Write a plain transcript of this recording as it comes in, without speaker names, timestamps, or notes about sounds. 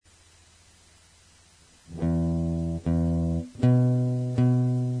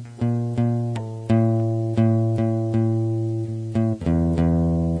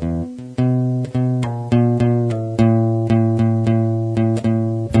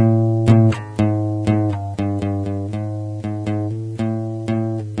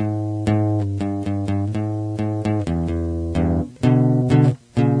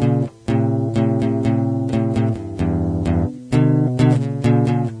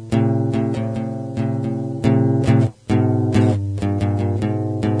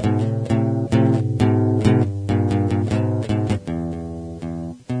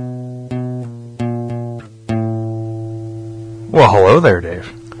Hello there,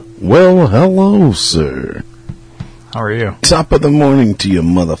 Dave. Well, hello, sir. How are you? Top of the morning to you,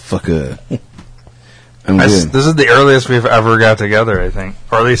 motherfucker. I'm good. This is the earliest we've ever got together, I think.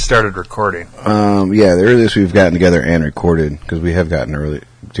 Or at least started recording. Yeah, the earliest we've gotten together and recorded, because we have gotten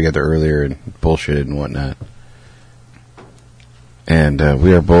together earlier and bullshitted and whatnot. And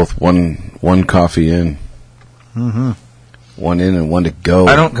we are both one coffee in. Mm-hmm. One in and one to go.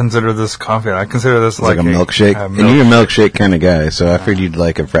 I don't consider this coffee. I consider this like a milkshake. And you're a milkshake kind of guy, so I figured you'd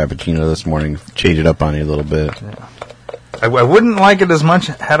like a Frappuccino this morning. Change it up on you a little bit. Yeah. I wouldn't like it as much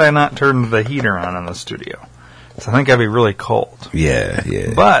had I not turned the heater on in the studio. So I think I'd be really cold. Yeah.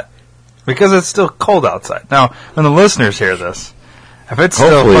 But, because it's still cold outside. Now, when the listeners hear this, if it's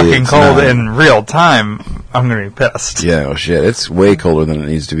Hopefully still fucking cold not. in real time, I'm going to be pissed. Yeah, oh shit. It's way colder than it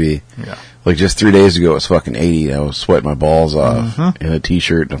needs to be. Yeah. Like just 3 days ago, it was fucking 80. I was sweating my balls off in a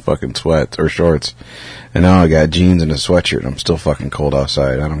t-shirt and a fucking sweats or shorts. And now I got jeans and a sweatshirt and I'm still fucking cold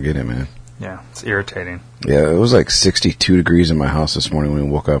outside. I don't get it, man. Yeah, it's irritating. Yeah, it was like 62 degrees in my house this morning when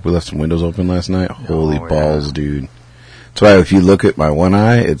we woke up. We left some windows open last night. Holy balls, dude. That's why if you look at my one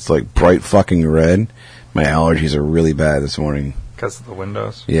eye, it's like bright fucking red. My allergies are really bad this morning. Because of the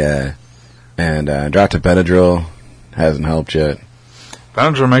windows? Yeah. And I dropped a Benadryl. Hasn't helped yet.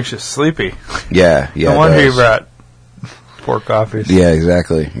 Benadryl makes you sleepy. Yeah. No wonder you brought 4 coffees. Yeah,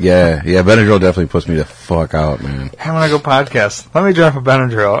 exactly. Yeah. Benadryl definitely puts me the fuck out, man. I'm going to go podcast. Let me drop a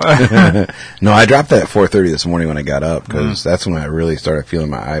Benadryl. No, I dropped that at 4:30 this morning when I got up, because that's when I really started feeling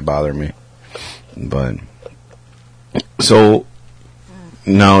my eye bother me. But, so,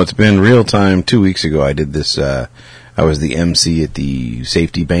 no, it's been real time. 2 weeks ago I did this, I was the MC at the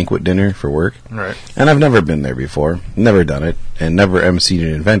safety banquet dinner for work. Right. And I've never been there before. Never done it. And never MC'd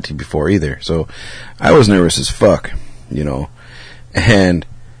an event before either. So I was nervous as fuck, you know. And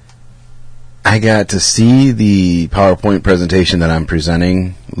I got to see the PowerPoint presentation that I'm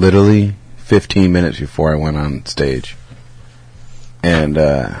presenting literally 15 minutes before I went on stage. And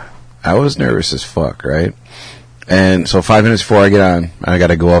I was nervous as fuck, right? And so 5 minutes before I get on, I got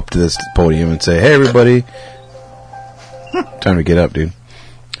to go up to this podium and say, "Hey, everybody." Time to get up, dude.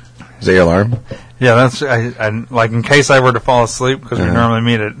 Is that your alarm? Yeah, that's I like in case I were to fall asleep, because we normally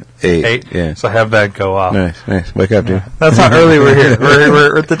meet at 8. Yeah. So have that go off. Nice. Wake up, dude. That's how early we're here.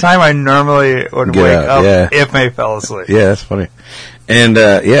 We're at the time I normally would Get wake up yeah. if I fell asleep. Yeah, that's funny. And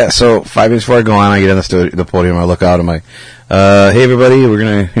so 5 minutes before I go on, I get on the podium. I look out. I'm like, "Hey, everybody,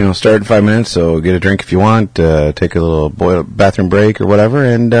 we're gonna start in 5 minutes. So get a drink if you want. Take a little bathroom break or whatever,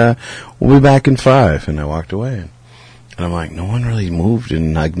 and we'll be back in 5." And I walked away. And I'm like, no one really moved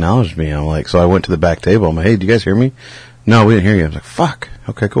and acknowledged me. I'm like, so I went to the back table. I'm like, "Hey, do you guys hear me?" "No, we didn't hear you." I was like, fuck.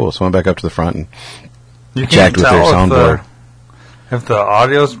 Okay, cool. So I went back up to the front and checked with their soundboard. If the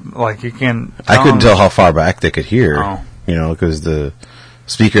audio's, like, you can... I couldn't tell how far back they could hear, Oh. Because the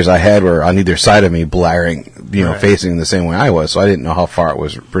speakers I had were on either side of me blaring, Right. facing the same way I was. So I didn't know how far it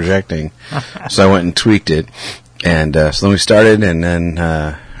was projecting. So I went and tweaked it. And so then we started, and then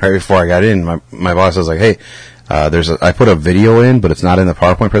right before I got in, my boss was like, "Hey, I put a video in, but it's not in the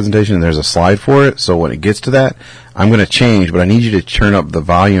PowerPoint presentation, and there's a slide for it. So when it gets to that, I'm going to change, but I need you to turn up the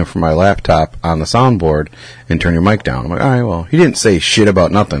volume from my laptop on the soundboard and turn your mic down." I'm like, all right, well, he didn't say shit about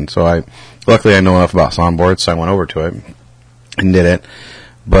nothing. So luckily I know enough about soundboards, so I went over to it and did it.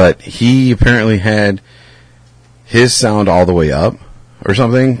 But he apparently had his sound all the way up or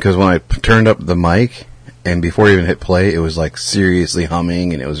something, because when I turned up the mic, and before he even hit play, it was like seriously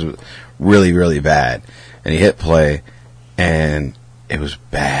humming, and it was really, really bad. And he hit play, and it was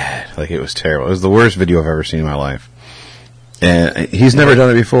bad. Like, it was terrible. It was the worst video I've ever seen in my life. And he's never done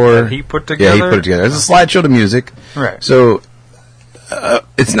it before. He put together? Yeah, he put it together. It's a slideshow to music. Right. So,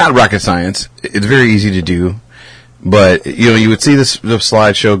 it's not rocket science. It's very easy to do. But, you would see the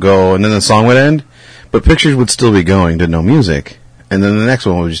slideshow go, and then the song would end, but pictures would still be going to no music. And then the next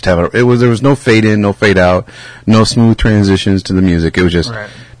one would just have there was no fade in, no fade out, no smooth transitions to the music. It was just... Right.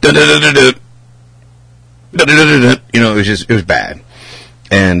 It was bad.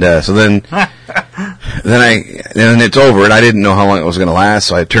 And so then it's over, and I didn't know how long it was going to last,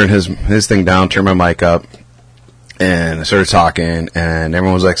 so I turned his thing down, turned my mic up, and I started talking, and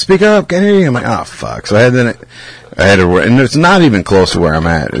everyone was like, "Speak up, can't hear you." I'm like, "Oh fuck!" So I had to, and it's not even close to where I'm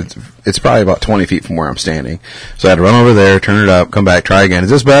at. It's probably about 20 feet from where I'm standing. So I had to run over there, turn it up, come back, try again. "Is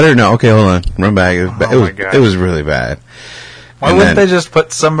this better?" "No." "Okay, hold on." Run back. It was really bad. Why wouldn't they just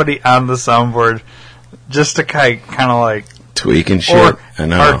put somebody on the soundboard just to kind of like tweaking shit. I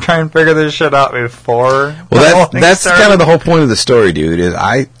know. Or try and figure this shit out before. Well, that's kind of the whole point of the story, dude. Is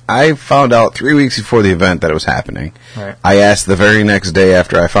I found out 3 weeks before the event that it was happening. Right. I asked the very next day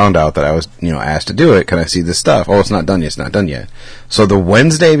after I found out that I was, asked to do it. Can I see this stuff? Oh, it's not done yet. It's not done yet. So the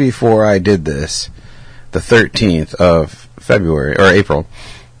Wednesday before I did this, the 13th of February or April,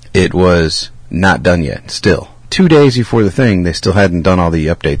 it was not done yet. Still, 2 days before the thing, they still hadn't done all the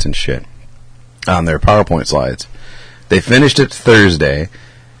updates and shit on their PowerPoint slides. They finished it Thursday,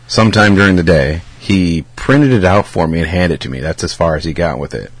 sometime during the day. He printed it out for me and handed it to me. That's as far as he got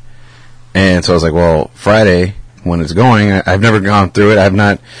with it. And so I was like, well, Friday, when it's going, I've never gone through it. I've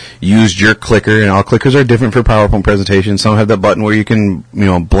not used your clicker, and all clickers are different for PowerPoint presentations. Some have that button where you can,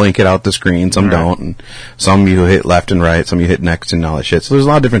 blink it out the screen. Some don't. And some you hit left and right. Some you hit next and all that shit. So there's a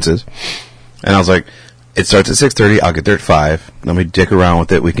lot of differences. And I was like, it starts at 6:30. I'll get there at 5. Let me dick around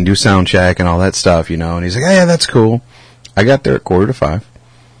with it. We can do sound check and all that stuff, And he's like, yeah, that's cool. I got there at 4:45.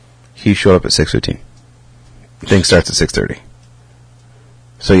 He showed up at 6:15. Thing starts at 6:30.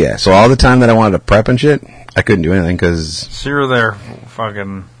 So yeah, so all the time that I wanted to prep and shit, I couldn't do anything because... So you were there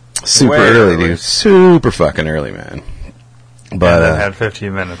fucking... Super early, dude. Super fucking early, man. But I had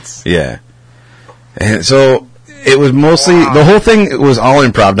 15 minutes. Yeah. And so it was mostly... Wow. The whole thing was all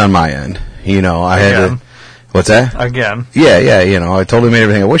improv on my end. I had to... What's that? Again. Yeah, I totally made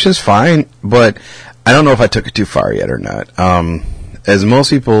everything up, which is fine, but I don't know if I took it too far yet or not. As most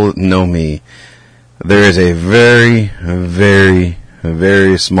people know me, there is a very, very,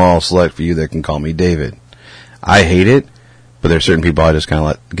 very small select few that can call me David. I hate it, but there's certain people I just kind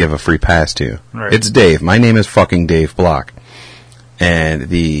of give a free pass to. Right. It's Dave. My name is fucking Dave Block. And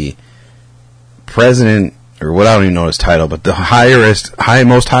the president, or what I don't even know his title, but the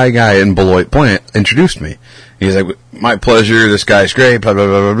most high guy in Beloit plant introduced me. He's like, my pleasure, this guy's great, blah, blah,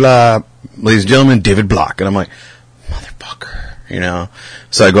 blah, blah, blah. Ladies and gentlemen, David Block. And I'm like, motherfucker,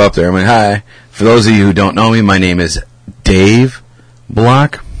 So I go up there, I'm like, hi. For those of you who don't know me, my name is Dave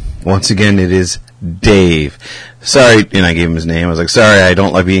Block. Once again, it is Dave. Sorry, and I gave him his name. I was like, sorry, I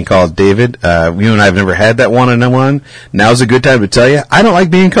don't like being called David. You and I have never had that one-on-one. Now's a good time to tell you, I don't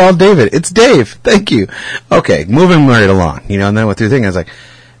like being called David. It's Dave. Thank you. Okay, moving right along. And then I went through the thing. I was like,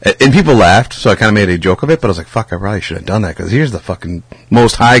 and people laughed, so I kind of made a joke of it, but I was like, fuck, I probably should have done that, because here's the fucking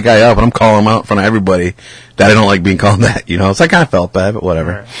most high guy up, and I'm calling him out in front of everybody that I don't like being called that, So I kind of felt bad, but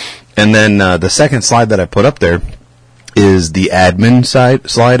whatever. Right. And then the second slide that I put up there is the admin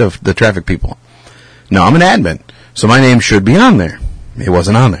slide of the traffic people. Now, I'm an admin, so my name should be on there. It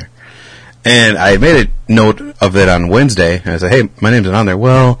wasn't on there. And I made a note of it on Wednesday, and I said, hey, my name's not on there.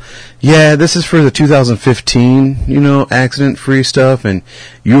 Well, yeah, this is for the 2015, accident-free stuff, and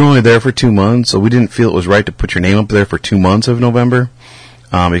you were only there for 2 months, so we didn't feel it was right to put your name up there for 2 months of November,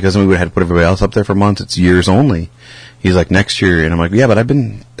 because then we would have had to put everybody else up there for months. It's years only. He's like, next year, and I'm like, yeah, but I've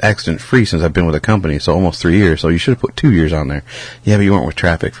been accident-free since I've been with the company, so almost 3 years, so you should have put 2 years on there. Yeah, but you weren't with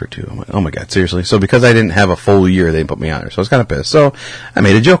traffic for 2. I'm like, oh my God, seriously? So because I didn't have a full year, they didn't put me on there, so I was kind of pissed. So I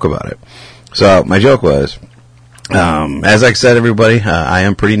made a joke about it. So my joke was, as I said, everybody, I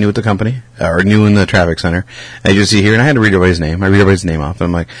am pretty new at the company, or new in the traffic center. As you see here, and I had to read everybody's name. I read everybody's name off. And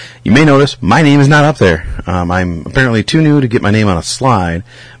I'm like, you may notice my name is not up there. I'm apparently too new to get my name on a slide,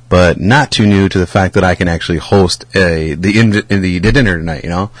 but not too new to the fact that I can actually host the dinner tonight,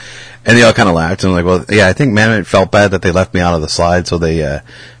 And they all kind of laughed, and I'm like, well, yeah, I think management felt bad that they left me out of the slide, so they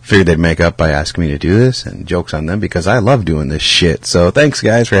figured they'd make up by asking me to do this, and joke's on them, because I love doing this shit. So thanks,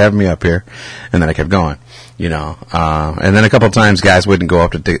 guys, for having me up here. And then I kept going, And then a couple of times, guys wouldn't go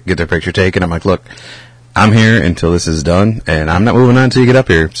up to get their picture taken. I'm like, look, I'm here until this is done, and I'm not moving on until you get up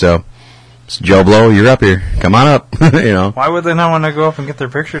here. So, Joe Blow, you're up here. Come on up, Why would they not want to go up and get their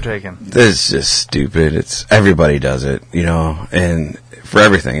picture taken? It's just stupid. Everybody does it, and for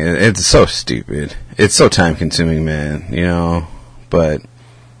everything. It's so stupid. It's so time-consuming, man, But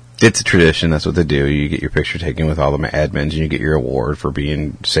it's a tradition. That's what they do. You get your picture taken with all the admins, and you get your award for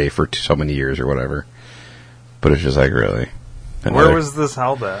being safe for so many years or whatever. But it's just like, really. Where was this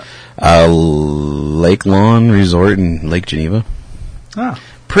held at? Lake Lawn Resort in Lake Geneva. Oh.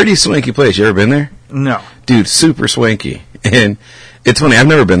 Pretty swanky place. You ever been there? No. Dude, super swanky. And it's funny, I've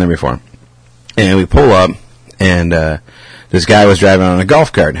never been there before. And we pull up, and this guy was driving on a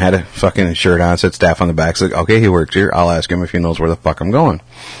golf cart and had a fucking shirt on, said staff on the back. So like, okay, he works here. I'll ask him if he knows where the fuck I'm going.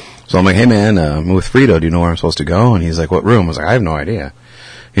 So I'm like, hey man, I'm with Frito. Do you know where I'm supposed to go? And he's like, what room? I was like, I have no idea.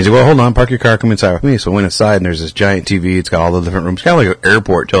 He's like, well, hold on, park your car, come inside with me. So I went inside, and there's this giant TV. It's got all the different rooms. Kind of like an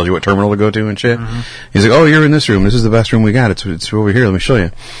airport, tells you what terminal to go to and shit. Mm-hmm. He's like, oh, you're in this room. This is the best room we got. It's over here. Let me show you.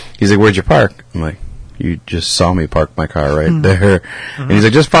 He's like, where'd you park? I'm like, you just saw me park my car right there. Mm-hmm. And he's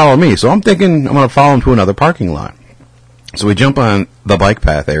like, just follow me. So I'm thinking I'm going to follow him to another parking lot. So we jump on the bike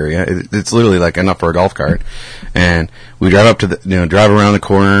path area. It's literally like enough for a golf cart. And we drive up to drive around the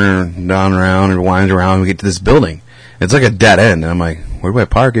corner, down around, and wind around, and we get to this building. It's like a dead end. And I'm like, where do I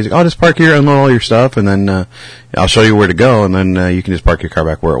park? He's like, oh, just park here, unload all your stuff, and then I'll show you where to go, and then you can just park your car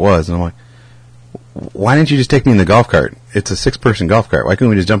back where it was. And I'm like, why didn't you just take me in the golf cart? It's a 6-person golf cart. Why couldn't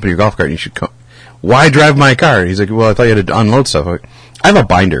we just jump in your golf cart and you should come? Why drive my car? He's like, well, I thought you had to unload stuff. I'm like, I have a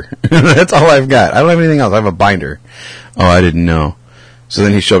binder. That's all I've got. I don't have anything else. I have a binder. Oh, I didn't know. So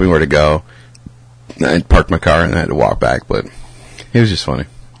then he showed me where to go. I parked my car and I had to walk back, but it was just funny.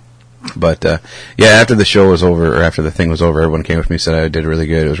 But, yeah, after the show was over, or after the thing was over, everyone came with me and said I did really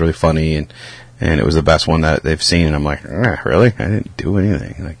good. It was really funny, and it was the best one that they've seen. And I'm like, really? I didn't do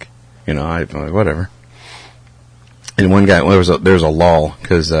anything. Like, I'm like, whatever. And one guy, there was a lull,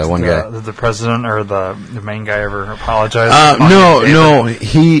 because one guy... Did the president or the main guy ever apologize? No.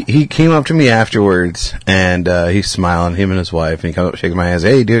 He came up to me afterwards, and he's smiling, him and his wife, and he comes up shaking my hands.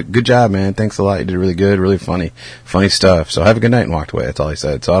 Hey, dude, good job, man. Thanks a lot. You did really good, really funny stuff. So have a good night, and walked away. That's all he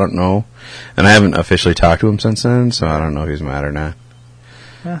said. So I don't know. And I haven't officially talked to him since then, so I don't know if he's mad or not.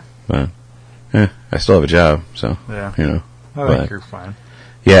 Yeah. But, I still have a job, so, yeah. I think you're fine.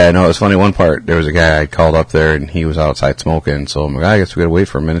 Yeah, no, it was funny. One part, there was a guy I called up there, and he was outside smoking. So I'm like, I guess we got to wait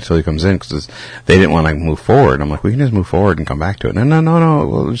for a minute till he comes in, because they didn't want to move forward. I'm like, we can just move forward and come back to it. No,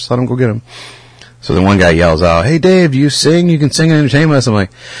 we'll just let him go get him. So then one guy yells out, hey, Dave, do you sing? You can sing and entertain us. I'm like,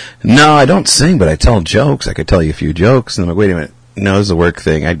 no, I don't sing, but I tell jokes. I could tell you a few jokes. And I'm like, wait a minute. No, this is a work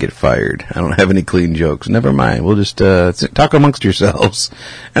thing. I'd get fired. I don't have any clean jokes. Never mind. We'll just talk amongst yourselves.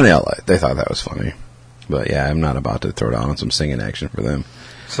 And they thought that was funny. But yeah, I'm not about to throw down some singing action for them.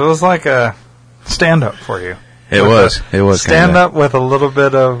 So it was like a stand-up for you. It was stand-up with a little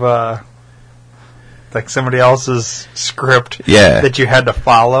bit of like somebody else's script that you had to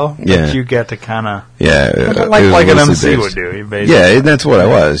follow. Yeah. That you get to kind of... Yeah. Like an MC would do. Basically. Yeah, that's what I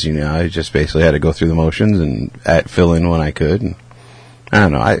was. I just basically had to go through the motions and fill in when I could. And I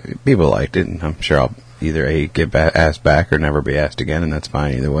don't know. People liked it, and I'm sure I'll either get asked back or never be asked again, and that's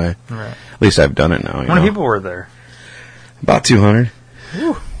fine either way. Right. At least I've done it now. How many people were there? About 200.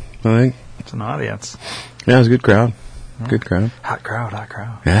 Whew. I think. It's an audience. Yeah, it was a good crowd. Good crowd. Hot crowd.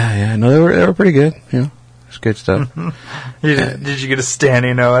 Yeah. No, they were pretty good. It's good stuff. Did you get a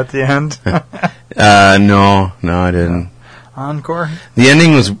standing O at the end? No, I didn't. Encore? The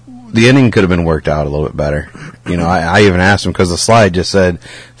ending could have been worked out a little bit better. I even asked him, because the slide just said,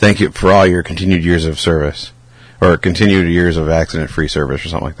 thank you for all your continued years of service, or continued years of accident-free service, or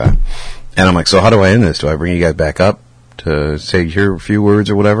something like that. And I'm like, so how do I end this? Do I bring you guys back up to say your few words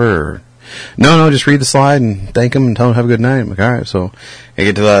or whatever? Or no, just read the slide and thank them and tell them have a good night. I'm like, all right. So I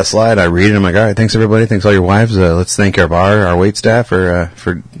get to that slide, I read it, I'm like, all right, thanks everybody, thanks all your wives. Let's thank our wait staff for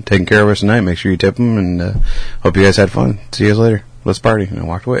taking care of us tonight. Make sure you tip them, and hope you guys had fun. See you guys later. Let's party. And I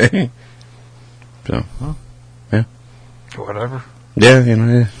walked away. So, yeah. Whatever. Yeah,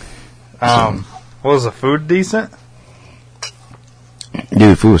 yeah. Was the food decent? Dude,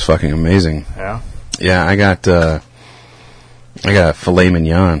 the food was fucking amazing. Yeah. Yeah, I got filet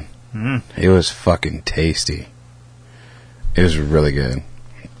mignon. Mm. It was fucking tasty. It was really good.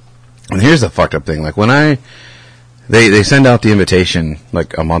 And here's the fucked up thing. Like, when they send out the invitation,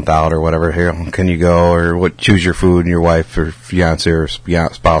 like, a month out or whatever, here, can you go, or choose your food, and your wife or fiance or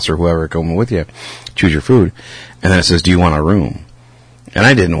spouse or whoever coming with you, choose your food. And then it says, do you want a room? And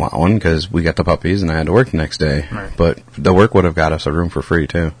I didn't want one, because we got the puppies and I had to work the next day. Right. But the work would have got us a room for free,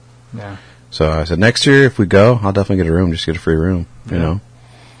 too. Yeah. So I said, next year, if we go, I'll definitely get a room, just get a free room, you know?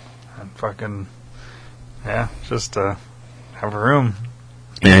 And fucking, just have a room.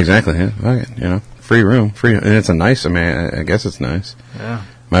 Yeah, exactly. Yeah, okay, free room, and it's I guess it's nice. Yeah.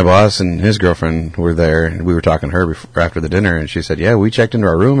 My boss and his girlfriend were there, and we were talking to her after the dinner, and she said, yeah, we checked into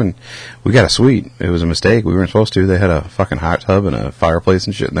our room, and we got a suite. It was a mistake. We weren't supposed to. They had a fucking hot tub and a fireplace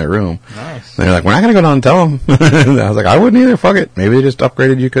and shit in their room. Nice. And they're like, we're not going to go down and tell them. I was like, I wouldn't either. Fuck it. Maybe they just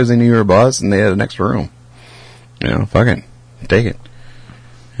upgraded you because they knew you were a boss, and they had an extra room. Fuck it. Take it.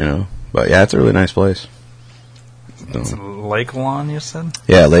 But yeah, it's a really nice place. It's Lake Lawn, you said?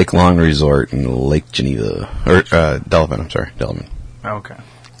 Yeah, Lake Lawn Resort in Lake Geneva. Or, Delavan, I'm sorry. Delavan. Okay.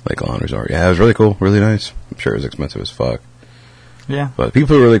 Lake Lawn Resort. Yeah, it was really cool. Really nice. I'm sure it was expensive as fuck. Yeah. But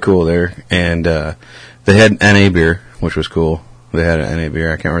people were really cool there. And, they had NA beer, which was cool. They had an NA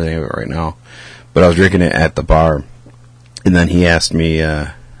beer. I can't remember the name of it right now. But I was drinking it at the bar. And then he asked me,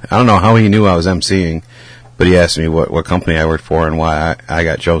 I don't know how he knew I was emceeing, but he asked me what company I worked for and why I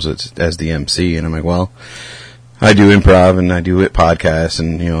got chosen as the MC. And I'm like, well, I do improv and I do podcasts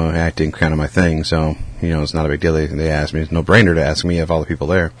and, acting kind of my thing. So, it's not a big deal. They asked me, it's no brainer to ask me of all the people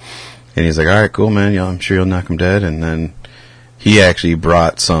there. And he's like, all right, cool, man. I'm sure you'll knock them dead. And then he actually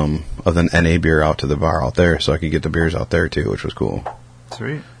brought some of the NA beer out to the bar out there, so I could get the beers out there too, which was cool.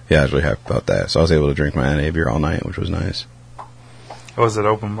 Sweet. Yeah, I was really happy about that. So I was able to drink my NA beer all night, which was nice. Was it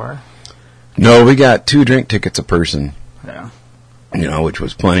open bar? No, we got 2 drink tickets a person. Yeah. You know, which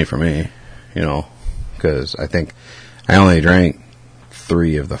was plenty for me. You know, because I think I only drank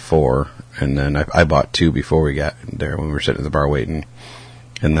 3 of the 4, and then I bought 2 before we got there when we were sitting at the bar waiting.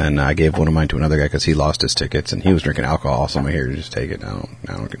 And then I gave one of mine to another guy because he lost his tickets, and he was drinking alcohol, so I'm here to just take it. I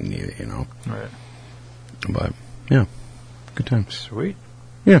don't need it, you know. Right. But, yeah, good times. Sweet.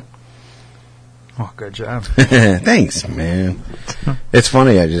 Yeah. Oh, good job. Thanks, man. It's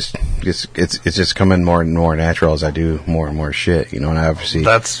funny. It's just coming more and more natural as I do more and more shit, you know. And I obviously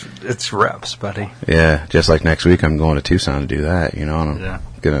it's reps, buddy. Yeah, just like next week, I'm going to Tucson to do that, you know. And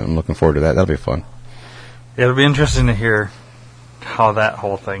I'm looking forward to that. That'll be fun. Yeah, it'll be interesting to hear how that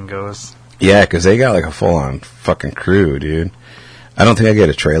whole thing goes. Yeah, because they got like a full-on fucking crew, dude. I don't think I get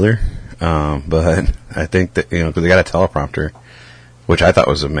a trailer, but I think that, you know, because they got a teleprompter, which I thought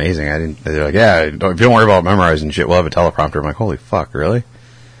was amazing. They're like, yeah, if you don't worry about memorizing shit, we'll have a teleprompter. I'm like, holy fuck, really?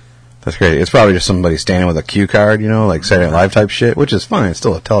 That's great. It's probably just somebody standing with a cue card, you know, like Saturday Night Live type shit, which is fine. It's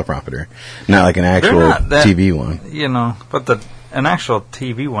still a teleprompter, not like an actual TV one. You know, but an actual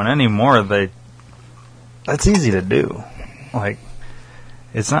TV one anymore, that's easy to do. Like,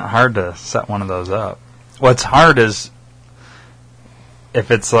 it's not hard to set one of those up. What's hard is if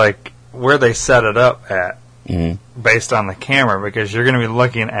it's like where they set it up at, based on the camera, because you're going to be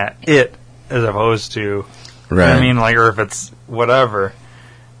looking at it as opposed to, right. You know what I mean, like, or if it's whatever.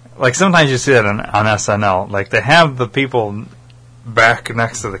 Like, sometimes you see that on SNL. Like, they have the people back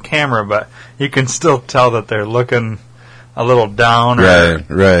next to the camera, but you can still tell that they're looking a little down or a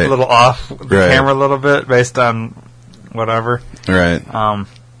little off the camera a little bit based on whatever. Right.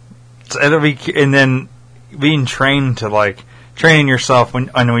 So it'll be, and then being trained to, like, training yourself when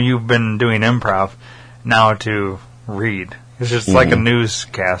you've been doing improv now to read. It's just like a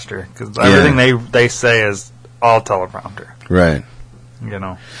newscaster, because everything they say is all teleprompter. Right. You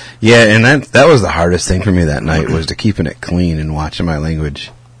know. Yeah, and that was the hardest thing for me that night, was to keeping it clean and watching my language.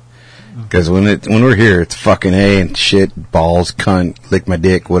 Because when we're here, it's fucking A and shit, balls, cunt, lick my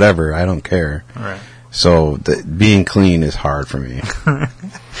dick, whatever. I don't care. Right. So being clean is hard for me.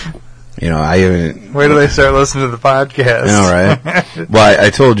 You know, I even... Wait till they start listening to the podcast. I know, right? Well, I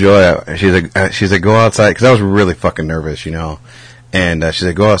told Joy, she's like, go outside, because I was really fucking nervous, you know. And she's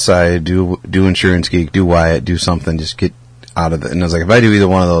like, go outside, do Insurance Geek, do Wyatt, do something, just get out of it. And I was like, if I do either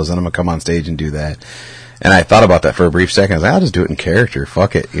one of those, then I'm going to come on stage and do that. And I thought about that for a brief second. I was like, I'll just do it in character,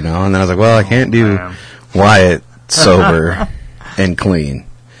 fuck it, you know. And then I was like, well, I can't do Wyatt sober and clean.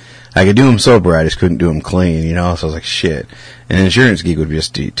 I could do him sober, I just couldn't do him clean, you know. So I was like, shit. And Insurance Geek would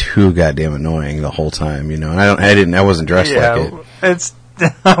just be too goddamn annoying the whole time, you know. And I wasn't dressed like it.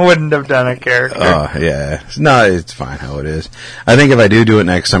 I wouldn't have done a character. Oh, yeah. No, it's fine how it is. I think if I do it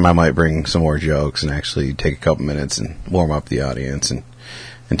next time, I might bring some more jokes and actually take a couple minutes and warm up the audience and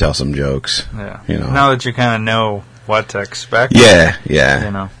tell some jokes. Yeah. You know. Now that you kind of know what to expect. Yeah.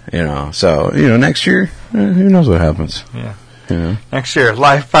 You know. So, you know, next year, who knows what happens. Yeah. You know. Next year,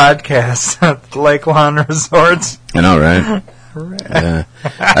 live podcast at Lake Lawn Resorts. I know, right? Yeah.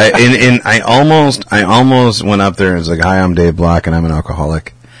 I almost went up there and was like, hi, I'm Dave Block and I'm an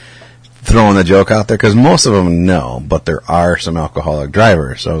alcoholic. Throwing the joke out there, because most of them know, but there are some alcoholic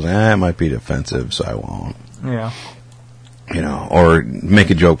drivers. So I was like, it might be defensive, so I won't. Yeah. You know, or make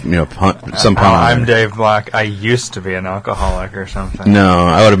a joke, you know, some pun. I'm Dave Block. I used to be an alcoholic or something. No,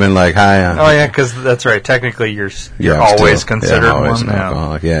 I would have been like, hi. Oh, yeah, because that's right. Technically, you're always considered always one. An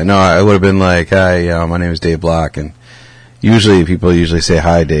alcoholic. Yeah, no, I would have been like, hi, my name is Dave Block, and usually people say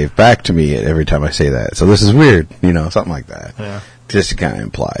hi, Dave, back to me every time I say that. So this is weird, you know, something like that. Yeah. Just to kind of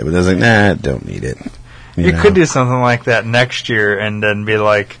imply. But I was like, nah, don't need it. You could do something like that next year and then be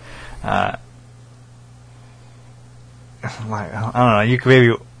like, I don't know, you could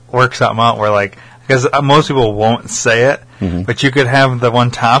maybe work something out where, like, because most people won't say it, but you could have the one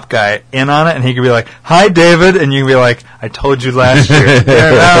top guy in on it, and he could be like, hi, David, and you can be like, I told you last year.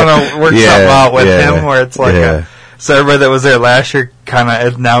 I don't know, work something out with him where it's like so everybody that was there last year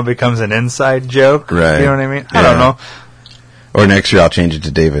it now becomes an inside joke. Right. You know what I mean? I don't know. Or next year I'll change it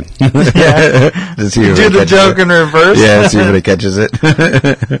to David. Yeah. To see if do the joke in reverse. Yeah, see if anybody catches it.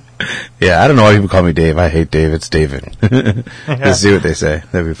 Yeah, I don't know why people call me Dave. I hate Dave. It's David. Let's see what they say.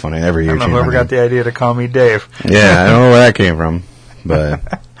 That'd be funny. Every year. I don't know whoever got the idea to call me Dave. Yeah, I don't know where that came from.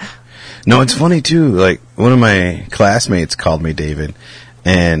 But no, it's funny too. Like, one of my classmates called me David,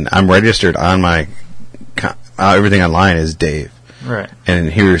 and I'm registered on my everything online is Dave. Right.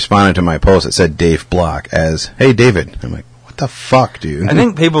 And he responded to my post that said Dave Block as, hey, David. I'm like, what the fuck, dude? I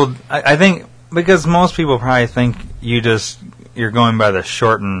think people, I think, because most people probably think you're going by the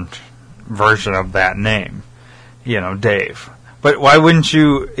shortened version of that name, Dave. But why wouldn't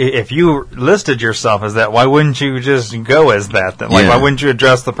you, if you listed yourself as that, why wouldn't you just go as that? Why wouldn't you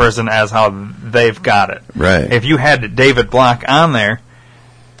address the person as how they've got it? Right. If you had David Block on there,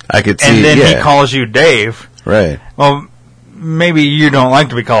 I could see, and then he calls you Dave, right? Well, maybe you don't like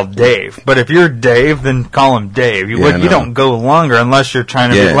to be called Dave, but if you're Dave, then call him Dave. You don't go longer unless you're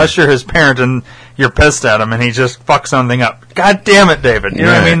trying to, unless you're his parent and you're pissed at him and he just fucks something up. God damn it, David! You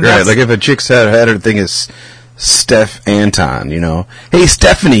know what I mean? Right. Like if a chick's had her thing is Steph Anton, Hey,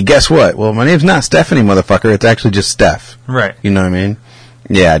 Stephanie, guess what? Well, my name's not Stephanie, motherfucker. It's actually just Steph. Right. You know what I mean?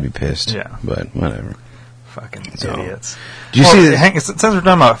 Yeah, I'd be pissed. Yeah. But whatever. Fucking idiots. Do you see this? Since we're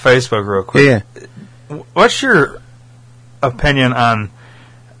talking about Facebook real quick. Yeah. What's your opinion on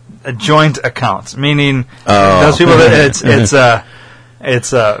joint accounts? Meaning those people that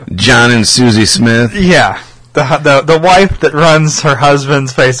it's John and Susie Smith. Yeah. The wife that runs her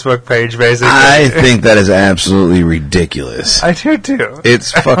husband's Facebook page, basically. I think that is absolutely ridiculous. I do too.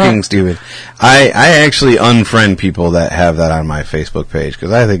 It's fucking stupid. I actually unfriend people that have that on my Facebook page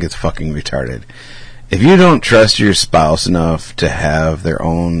because I think it's fucking retarded. If you don't trust your spouse enough to have their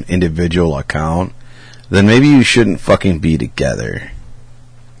own individual account, then maybe you shouldn't fucking be together.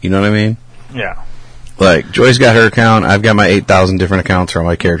 You know what I mean? Yeah. Like, Joy's got her account. I've got my 8,000 different accounts for all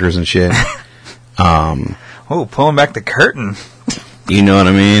my characters and shit. Pulling back the curtain. You know what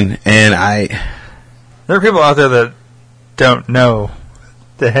I mean? And there are people out there that don't know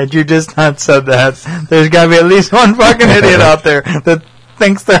that had you just not said that, there's got to be at least one fucking idiot out there that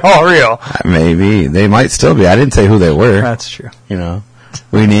thinks they're all real. Maybe. They might still be. I didn't say who they were. That's true.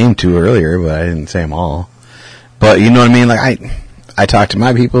 We named two earlier, but I didn't say them all. But you know what I mean? Like, I talk to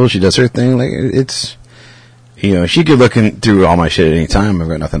my people. She does her thing. Like, it's, she could look through all my shit at any time. I've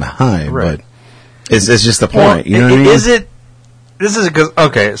got nothing to hide. Right. But it's just the point. You know what I mean? This is because,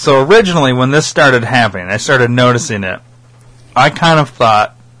 okay, so originally when this started happening, I started noticing it. I kind of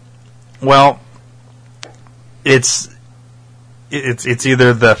thought, well, it's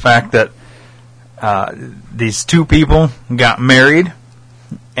either the fact that these two people got married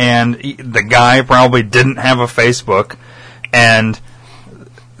and the guy probably didn't have a Facebook and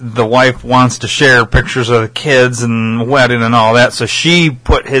the wife wants to share pictures of the kids and wedding and all that, so she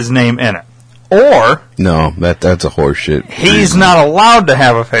put his name in it. Or no, that's a horseshit. He's not allowed to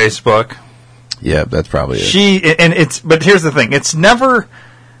have a Facebook. Yeah, that's probably it. But here's the thing: it's never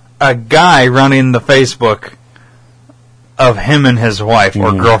a guy running the Facebook of him and his wife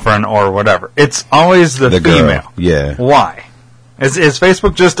or girlfriend or whatever. It's always the female. Girl. Yeah. Why? Is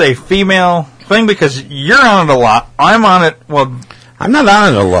Facebook just a female thing? Because you're on it a lot. I'm on it. Well, I'm not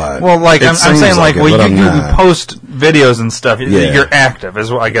on it a lot. Well, like I'm saying, like you post videos and stuff. Yeah. You're active, is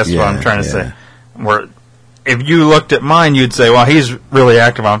what I guess what I'm trying to say. Where if you looked at mine, you'd say, "Well, he's really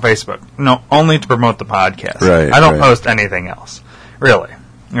active on Facebook." No, only to promote the podcast. Right. I don't post anything else, really.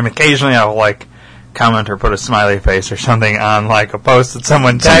 And occasionally, I'll comment or put a smiley face or something on like a post that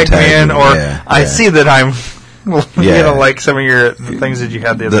someone tagged me in, or I see that I'm, like some of the things that you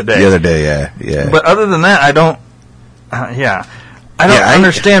had the other day. The other day, yeah. But other than that, I don't. I don't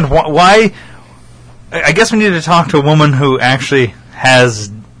understand why. I guess we need to talk to a woman who actually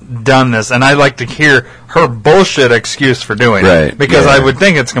has done this, and I'd like to hear her bullshit excuse for doing it. Because I would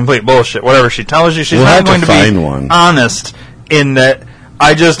think it's complete bullshit. Whatever she tells you, she's not going to be honest in that.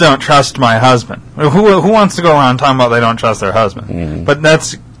 I just don't trust my husband. Who wants to go around talking about they don't trust their husband? But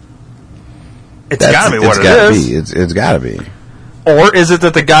it's got to be what it is. It's got to be. Or is it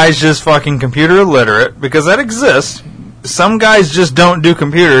that the guy's just fucking computer illiterate? Because that exists. Some guys just don't do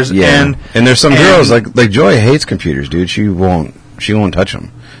computers. Yeah. And there's some girls like Joy hates computers, dude. She won't touch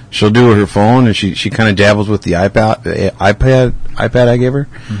them. She'll do her phone, and she kind of dabbles with the iPad I gave her,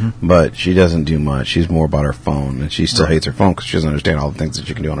 but she doesn't do much. She's more about her phone, and she still hates her phone because she doesn't understand all the things that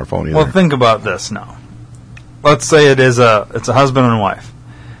she can do on her phone either. Well, think about this now. Let's say it's a husband and wife,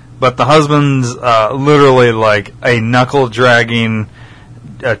 but the husband's literally like a knuckle-dragging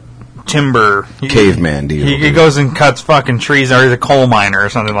timber caveman deal. He goes and cuts fucking trees, or he's a coal miner or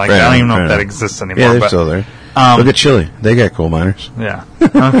something like that. I don't even know if that exists anymore. Yeah, they're still there. Look at Chile. They got coal miners. Yeah.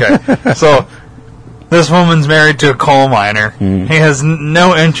 Okay. So this woman's married to a coal miner. He has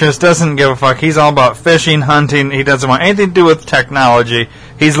no interest, doesn't give a fuck. He's all about fishing, hunting. He doesn't want anything to do with technology.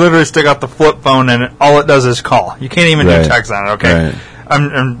 He's literally still got the flip phone, and all it does is call. You can't even do text on it, okay? Right.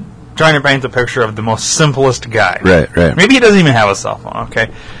 I'm trying to paint the picture of the most simplest guy. Right. Maybe he doesn't even have a cell phone,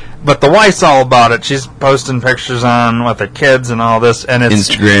 okay? But the wife's all about it. She's posting pictures on with her kids and all this, and it's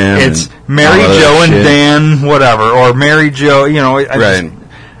Instagram. It's Mary Jo and shit. Dan, whatever, or Mary Jo. You know, Right.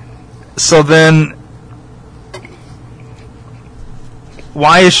 So then,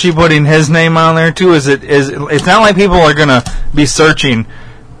 why is she putting his name on there too? It's not like people are gonna be searching.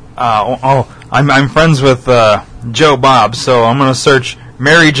 I'm friends with Joe Bob, so I'm gonna search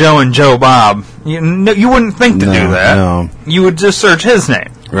Mary Jo and Joe Bob. You wouldn't think to do that. No. You would just search his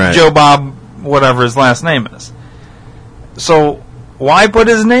name, Right. Joe Bob, whatever his last name is. So why put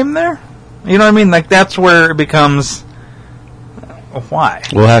his name there? You know what I mean? Like, that's where it becomes. Why?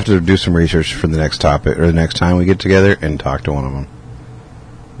 We'll have to do some research for the next topic or the next time we get together and talk to one of them.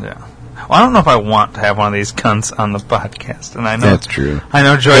 Yeah. Well, I don't know if I want to have one of these cunts on the podcast, and I know That's true. I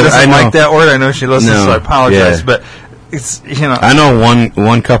know Joy I doesn't know. like that word. I know she listens, No, so I apologize. yeah. But it's I know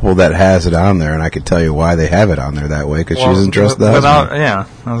one couple that has it on there, and I could tell you why they have it on there that way because she doesn't trust the husband. Yeah,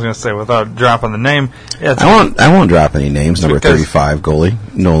 I was going to say without dropping the name. Yeah, it's I won't drop any names. Number because- 35 goalie,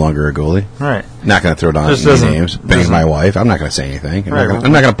 no longer a goalie. right. Not going to throw down Just any doesn't- names. Banged doesn't- my wife. I'm not going to say anything. Right.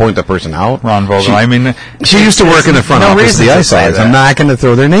 I'm not going to point the person out. Ron Vogel. She- I mean, She used to work in the front no office of reason the to Ice say Hogs. that. I'm not going to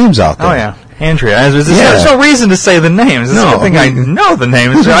throw their names out there. Oh yeah, Andrea. There's Yeah. no reason to say the names. It's No. a good thing I know the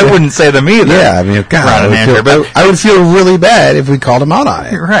names. I wouldn't say them either. Yeah, I mean, God, Ron and Andrea, but I would feel really bad if we called him out on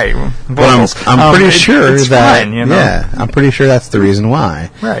it. right. But I'm pretty sure it's that fine, you know? yeah, I'm pretty sure that's the reason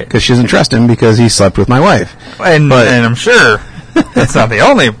why. Right. Because she doesn't trust him because he slept with my wife. And I'm sure that's not the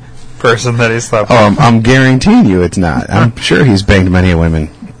only person that he slept with. Oh, I'm guaranteeing you it's not. I'm sure he's banged many women.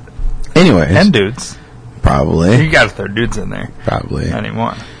 Anyways, And dudes. probably, You got to throw dudes in there probably.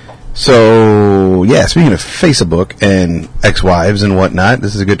 anymore. So yeah, speaking of Facebook and ex-wives and whatnot,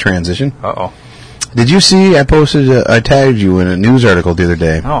 this is a good transition. Uh-oh. Did you see? I tagged you in a news article the other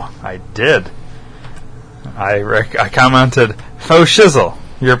day. Oh, I did. I commented, "Oh shizzle."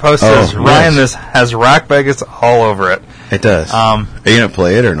 Your post says, Oh, "Ryan, yes. this has Rock Vegas all over it." It does. Are you gonna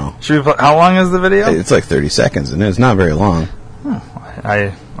play it or no? Should we how long is the video? It's like 30 seconds, and it's not very long.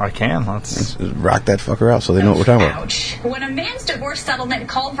 I can. Let's. Just rock that fucker out so they know what we're talking about. Ouch. When a man's divorce settlement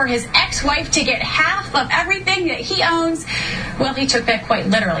called for his ex-wife to get half of everything that he owns, well, he took that quite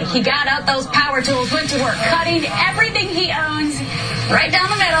literally. He got out those power tools, went to work, cutting everything he owns right down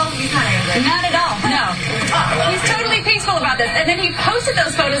the middle. He's not angry. Not at all, no. He's totally peaceful about this. And then he posted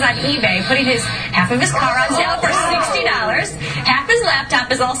those photos on eBay, putting half of his car on sale for $60. Half his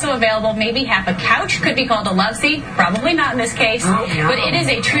laptop is also available. Maybe half a couch could be called a love seat. Probably not in this case. But it is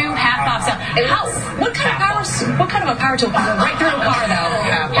a true half off sale. What kind of a power tool can go right through a car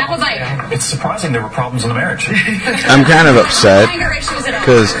though? Half a bike. It's surprising there were problems in the marriage. I'm kind of upset Minor issues at all.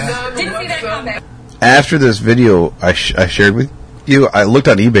 'cause- Didn't see that coming. after this video I shared with you, I looked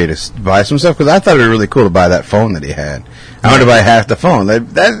on eBay to buy some stuff because I thought it was really cool to buy that phone that he had. I wanted to buy half the phone.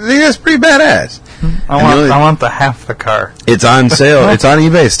 That's pretty badass. I want the half the car. It's on sale. It's on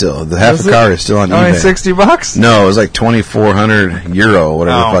eBay still. The half Is the it? car is still on Only eBay. $60? No, it was like 2,400 euro,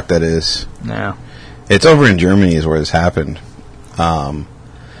 whatever Oh. the fuck that is. No. It's over in Germany is where this happened.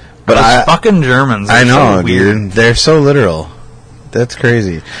 But Those fucking Germans. I are know, so weird. dude. They're so literal. That's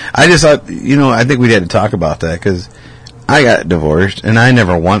crazy. I just thought, I think we had to talk about that because I got divorced and I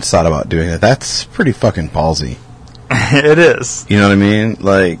never once thought about doing it. That's pretty fucking ballsy. It is. You know what I mean?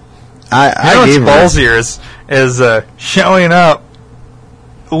 Like, You know I what's gave her. ballsier is showing up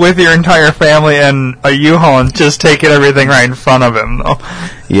with your entire family and a U-Haul and just taking everything right in front of him, though.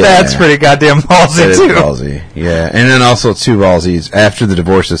 Yeah. That's pretty goddamn ballsy, That is too. ballsy. Yeah. And then also, too, ballsy is after the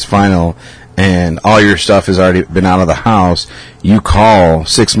divorce is final and all your stuff has already been out of the house, you call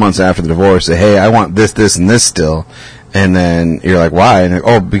 6 months after the divorce, say, hey, I want this, this, and this still. And then you're like, why? And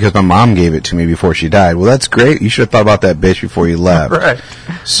oh, because my mom gave it to me before she died. Well, that's great. You should have thought about that bitch before you left. Right.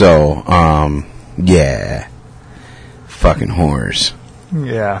 So, yeah. Fucking whores.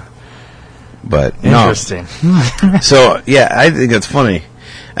 Yeah. But, Interesting. no. So, yeah, I think it's funny.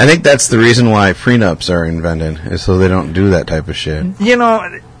 I think that's the reason why prenups are invented, is so they don't do that type of shit. You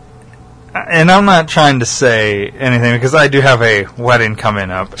know, and I'm not trying to say anything because I do have a wedding coming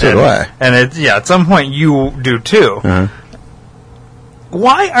up. So and, do I. And at some point you do too. Uh-huh.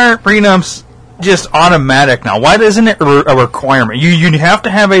 Why aren't prenups just automatic now? Why isn't it a requirement? You have to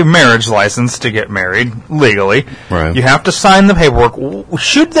have a marriage license to get married legally. Right. You have to sign the paperwork.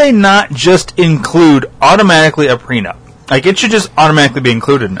 Should they not just include automatically a prenup? Like, it should just automatically be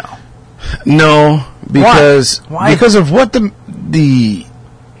included now. No, because Why? because of what the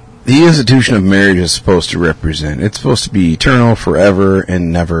institution of marriage is supposed to represent. It's supposed to be eternal, forever,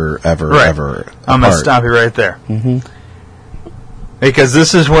 and never, ever, ever. I'm going to apart. stop you right there. Mm-hmm. Because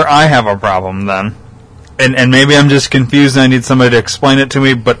this is where I have a problem then. And maybe I'm just confused and I need somebody to explain it to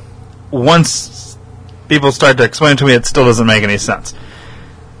me, but once people start to explain it to me, it still doesn't make any sense.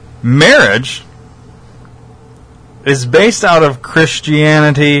 Marriage is based out of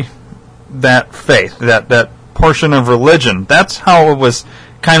Christianity, that faith, that portion of religion. That's how it was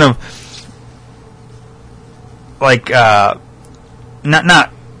kind of like, not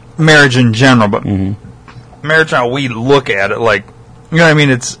marriage in general, but marriage how we look at it. Like, you know what I mean?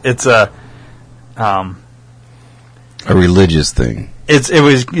 It's a religious thing. It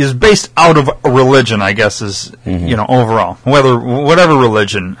was based out of a religion, I guess, is overall. Whatever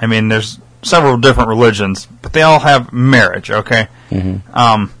religion. I mean, there's several different religions, but they all have marriage. Okay.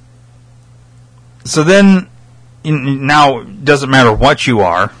 So then, now it doesn't matter what you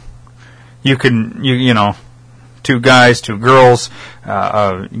are. You can two guys, two girls,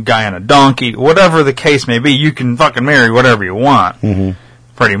 a guy and a donkey, whatever the case may be. You can fucking marry whatever you want,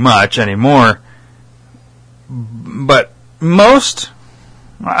 pretty much anymore. But most,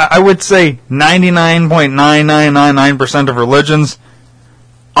 I would say 99.9999% of religions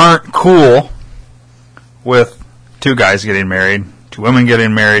aren't cool with two guys getting married, two women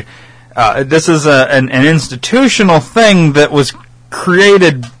getting married. This is an institutional thing that was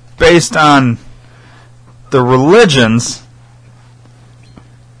created based on the religions.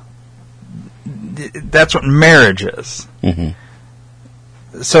 That's what marriage is.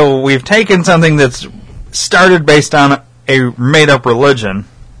 So we've taken something that's started based on a made-up religion,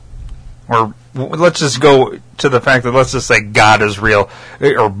 or let's just go to the fact that let's just say God is real,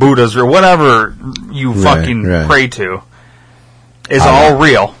 or Buddha's real, whatever you fucking pray to is all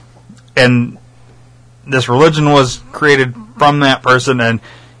real. And this religion was created from that person, and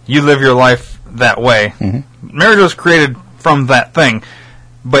you live your life that way. Marriage was created from that thing,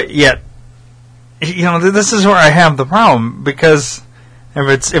 but yet, this is where I have the problem, because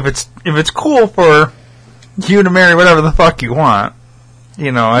if it's cool for you to marry whatever the fuck you want,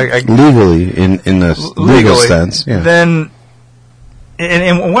 legally in the legal sense, then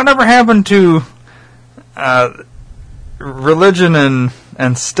and whatever happened to religion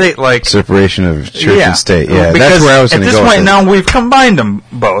and state, like separation of church and state? Because that's where I was going to go. At this point now, we've combined them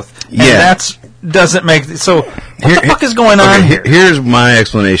both. And that doesn't make so. What the fuck is going on here? Here's my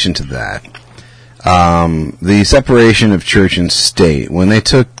explanation to that. The separation of church and state. When they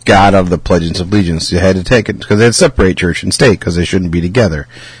took God out of the Pledge of Allegiance, they had to take it because they had to separate church and state because they shouldn't be together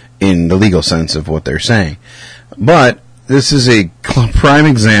in the legal sense of what they're saying. But this is a prime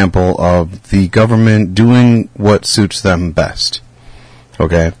example of the government doing what suits them best.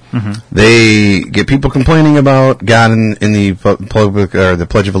 Okay, they get people complaining about God in the public or the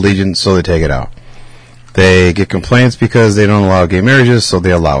Pledge of Allegiance, so they take it out. They get complaints because they don't allow gay marriages, so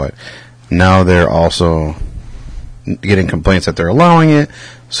they allow it. Now they're also getting complaints that they're allowing it,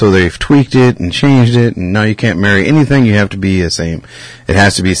 so they've tweaked it and changed it, and now you can't marry anything. You have to be the same. It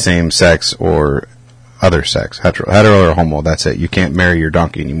has to be same sex or other sex, hetero or homo. That's it. You can't marry your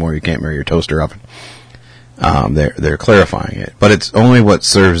donkey anymore. You can't marry your toaster oven. They're clarifying it, but it's only what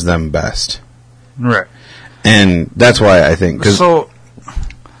serves them best, right? And that's why I think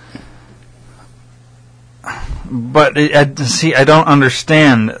But I don't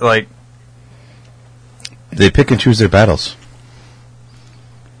understand. Like, they pick and choose their battles.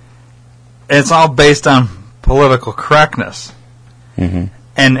 It's all based on political correctness,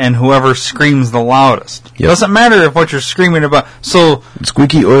 and whoever screams the loudest. It doesn't matter if what you're screaming about. So the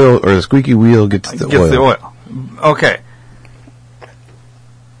squeaky oil or the squeaky wheel gets the oil. Okay.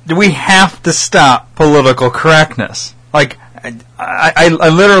 Do we have to stop political correctness? Like, I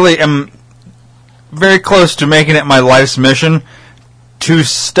literally am very close to making it my life's mission to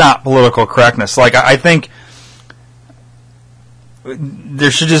stop political correctness. Like, I think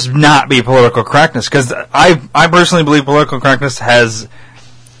there should just not be political correctness, because I personally believe political correctness has...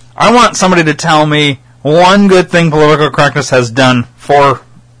 I want somebody to tell me one good thing political correctness has done for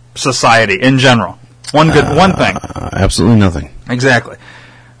society in general. One thing. Absolutely nothing. Exactly.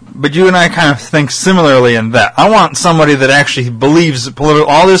 But you and I kind of think similarly in that. I want somebody that actually believes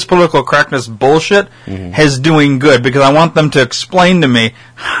all this political correctness bullshit is doing good, because I want them to explain to me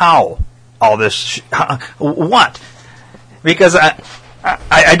how all this... what? Because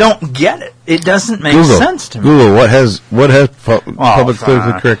I don't get it. It doesn't make sense to me. Google, what has public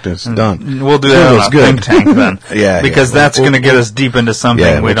political correctness done? We'll do that on a think tank then. Because that's going to get us deep into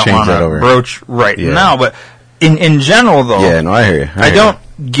something we don't want to broach right now. But in general, though, I hear you. I don't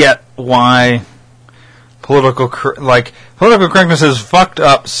get why political correctness has fucked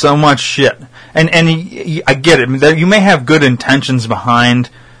up so much shit. And I get it. You may have good intentions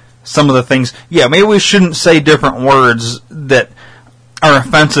behind some of the things. Yeah, maybe we shouldn't say different words that are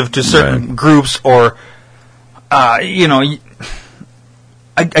offensive to certain groups, or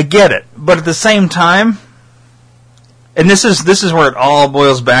I get it, but at the same time, and this is where it all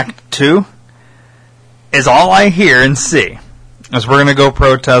boils back to, is all I hear and see is we're going to go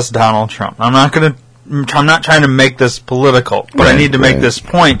protest Donald Trump. I'm not trying to make this political, but I need to make this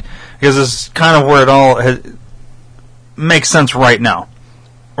point because this is kind of where it all makes sense right now.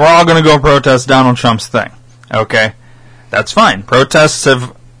 We're all going to go protest Donald Trump's thing. Okay? That's fine. Protests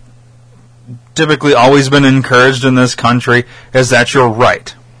have typically always been encouraged in this country. Is that your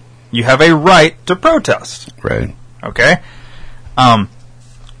right? You have a right to protest. Right. Okay?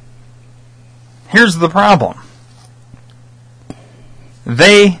 Here's the problem.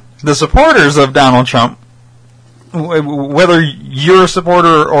 The supporters of Donald Trump, whether you're a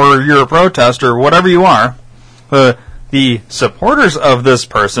supporter or you're a protester, whatever you are, the supporters of this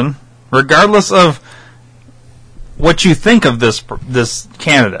person, regardless of what you think of this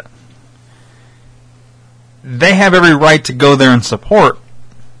candidate, they have every right to go there and support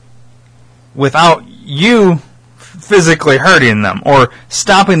without you physically hurting them or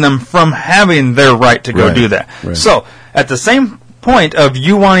stopping them from having their right to go do that. Right. So, at the same point of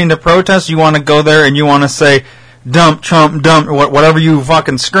you wanting to protest, you want to go there and you want to say, dump Trump, dump, whatever you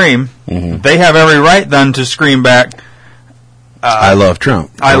fucking scream, they have every right then to scream back, I love Trump.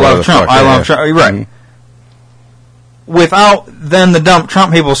 I love Trump. I love Trump. Right. Mm-hmm. Without then the dump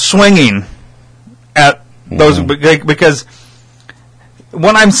Trump people swinging at those, because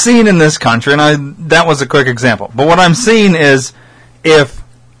what I'm seeing in this country, and that was a quick example, but what I'm seeing is if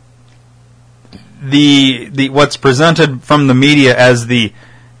the what's presented from the media as the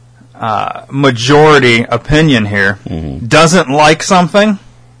majority opinion here doesn't like something,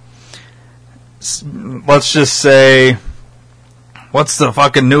 let's just say, what's the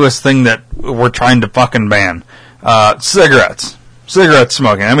fucking newest thing that we're trying to fucking ban? Cigarettes. Cigarette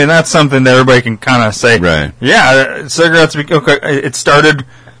smoking. I mean, that's something that everybody can kind of say, right. Yeah, cigarettes, okay, it started,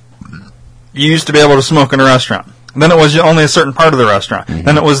 you used to be able to smoke in a restaurant. Then it was only a certain part of the restaurant.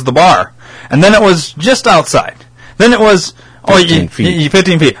 Then it was the bar. And then it was just outside. Then it was 15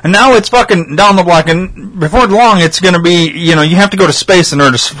 feet. And now it's fucking down the block, and before long it's going to be, you have to go to space in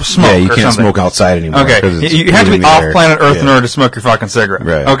order to smoke. Yeah, you can't smoke outside anymore. Okay, you have to be off planet Earth in order to smoke your fucking cigarette.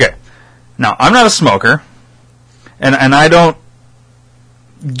 Right. Okay. Now, I'm not a smoker, and I don't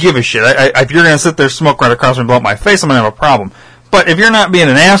give a shit. If you're going to sit there, smoke right across me and blow up my face, I'm going to have a problem. But if you're not being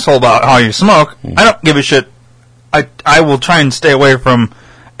an asshole about how you smoke, I don't give a shit. I will try and stay away from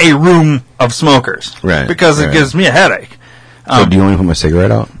a room of smokers. Right. Because it gives me a headache. So do you want me to put my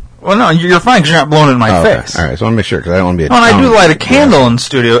cigarette out? Well, no, you're fine because you're not blowing it in my face. Okay. All right, so I want to make sure because I don't want to be a and I do light a candle in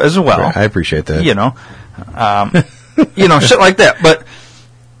studio as well. Right. I appreciate that. Shit like that. But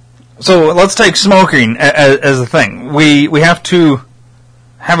so let's take smoking as a thing. We have to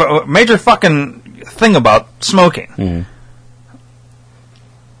have a major fucking thing about smoking.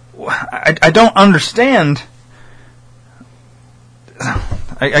 I don't understand.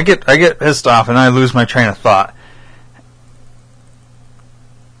 I get pissed off and I lose my train of thought.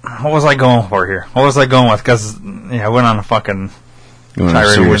 What was I going for here? What was I going with? Because I went on a fucking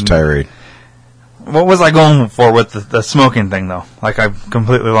tirade. What was I going for with the smoking thing, though? Like, I've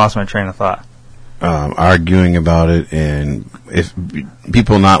completely lost my train of thought. Arguing about it, and if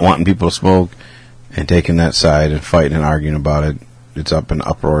people not wanting people to smoke and taking that side and fighting and arguing about it, it's up in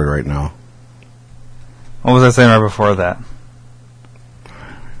uproar right now. What was I saying right before that?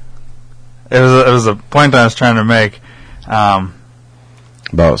 It was a point I was trying to make.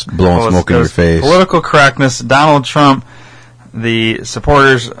 About blowing smoke in your face. Political correctness, Donald Trump, the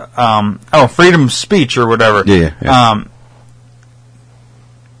supporters, freedom of speech or whatever. Yeah.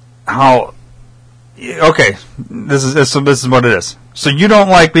 This is what it is. So you don't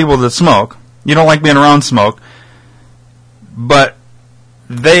like people that smoke. You don't like being around smoke. But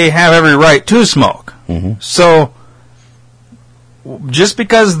they have every right to smoke. So just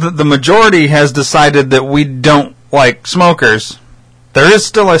because the majority has decided that we don't like smokers, there is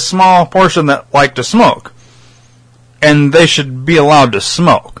still a small portion that like to smoke. And they should be allowed to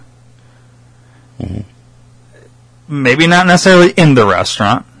smoke. Maybe not necessarily in the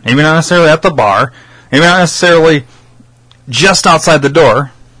restaurant. Maybe not necessarily at the bar. Maybe not necessarily just outside the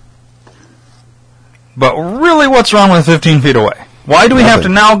door. But really, what's wrong with 15 feet away? Why do we have to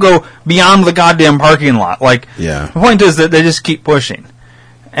now go beyond the goddamn parking lot? The point is that they just keep pushing.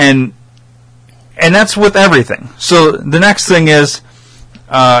 And that's with everything. So the next thing is,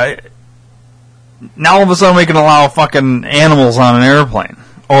 now all of a sudden we can allow fucking animals on an airplane.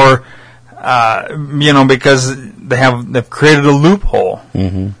 Or, because they've created a loophole.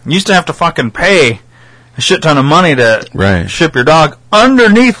 You used to have to fucking pay a shit ton of money to ship your dog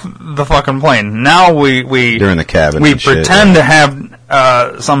underneath the fucking plane. Now they're in the cabin. We pretend to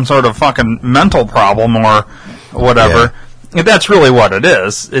have some sort of fucking mental problem or whatever. Yeah. That's really what it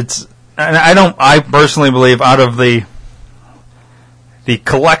is. And I personally believe out of the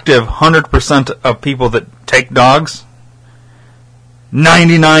collective 100% of people that take dogs,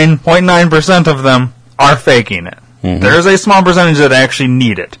 99.9% of them are faking it. Mm-hmm. There is a small percentage that actually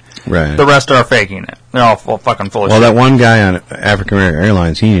need it. Right. The rest are faking it. They're all fucking full of shit. Well, that one guy on African American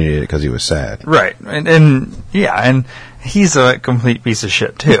Airlines, he needed it because he was sad. Right. And he's a complete piece of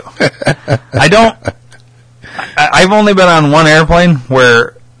shit, too. I've only been on one airplane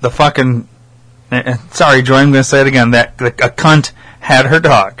where the fucking... Sorry, Joy, I'm going to say it again. That a cunt had her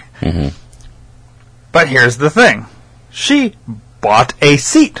dog. Mm-hmm. But here's the thing. She bought a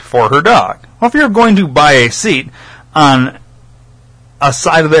seat for her dog. Well, if you're going to buy a seat on a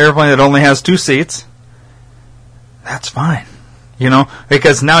side of the airplane that only has 2 seats, that's fine.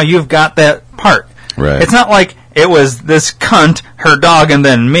 Because now you've got that part. Right. It's not like it was this cunt, her dog, and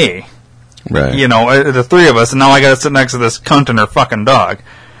then me. Right. The 3 of us, and now I got to sit next to this cunt and her fucking dog.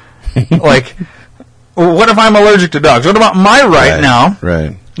 Like, what if I'm allergic to dogs? What about my right now?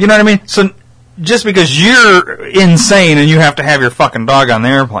 Right. You know what I mean? So just because you're insane and you have to have your fucking dog on the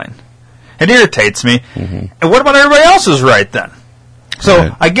airplane, it irritates me. Mm-hmm. And what about everybody else's right then?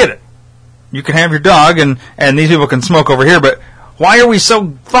 So I get it. You can have your dog and these people can smoke over here, but why are we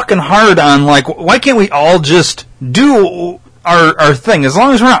so fucking hard on, like, why can't we all just do our thing as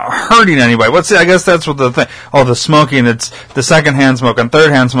long as we're not hurting anybody? I guess that's what the thing. Oh, the smoking, it's the second-hand smoking,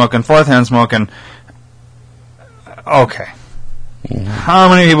 third-hand smoking, fourth-hand smoking. Okay. Mm-hmm. How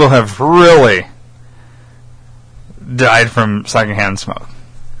many people have really died from second-hand smoke?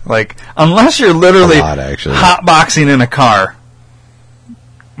 Like, unless you're literally hotboxing in a car,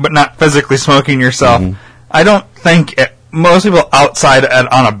 but not physically smoking yourself, I don't think most people outside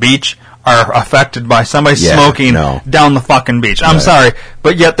on a beach are affected by somebody smoking down the fucking beach. I'm sorry,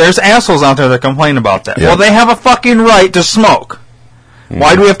 but yet there's assholes out there that complain about that. Yep. Well, they have a fucking right to smoke.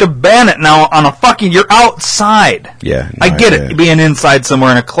 Why do we have to ban it now on a fucking... You're outside. Yeah. No, I get it, being inside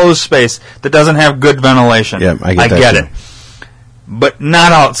somewhere in a closed space that doesn't have good ventilation. Yeah, I get it. But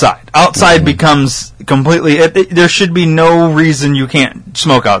not outside. Outside becomes completely... there should be no reason you can't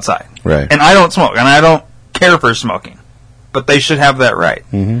smoke outside. Right. And I don't smoke, and I don't care for smoking. But they should have that right.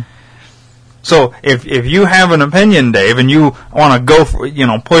 Mm-hmm. So if you have an opinion, Dave, and you want to go for,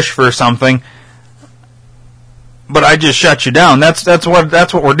 push for something... But I just shut you down. That's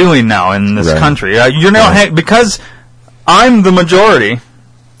what we're doing now in this country. You're now because I'm the majority.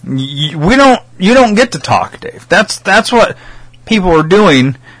 You don't get to talk, Dave. That's what people are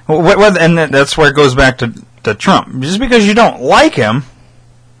doing, and that's where it goes back to Trump. Just because you don't like him,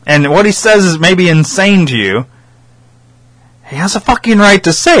 and what he says is maybe insane to you, he has a fucking right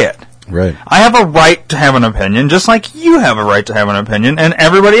to say it. Right. I have a right to have an opinion, just like you have a right to have an opinion, and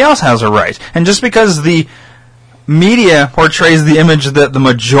everybody else has a right. And just because the media portrays the image that the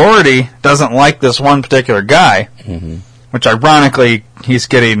majority doesn't like this one particular guy, which ironically he's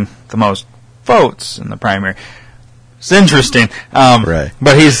getting the most votes in the primary. It's interesting,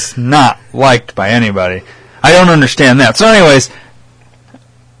 but he's not liked by anybody. I don't understand that. So anyways,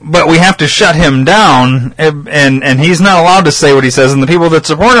 but we have to shut him down, and he's not allowed to say what he says, and the people that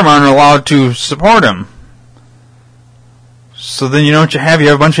support him aren't allowed to support him. So then you know what you have? You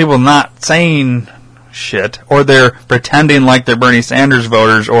have a bunch of people not saying shit, or they're pretending like they're Bernie Sanders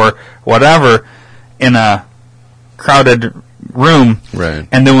voters or whatever in a crowded room,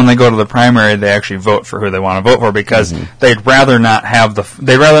 and then when they go to the primary, they actually vote for who they want to vote for because they'd rather not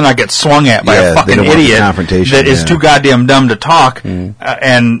get swung at by a fucking idiot that is too goddamn dumb to talk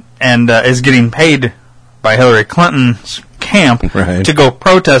and is getting paid by Hillary Clinton's camp to go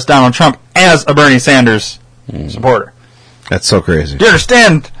protest Donald Trump as a Bernie Sanders supporter. That's so crazy. Do you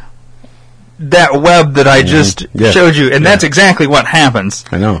understand that web that I just showed you? And that's exactly what happens.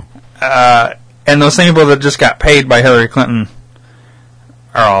 I know. And those same people that just got paid by Hillary Clinton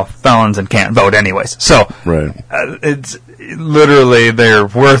are all felons and can't vote anyways. So it's literally they're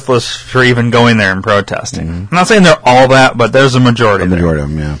worthless for even going there and protesting. I'm not saying they're all that, but there's a majority. A majority of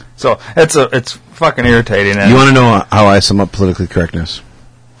them, yeah. So it's fucking irritating. You want to know how I sum up politically correctness?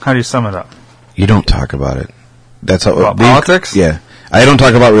 How do you sum it up? You don't talk about it. That's how about politics. Yeah, I don't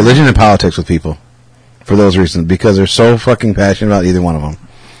talk about religion and politics with people for those reasons because they're so fucking passionate about either one of them.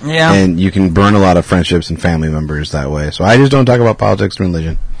 Yeah. And you can burn a lot of friendships and family members that way. So I just don't talk about politics and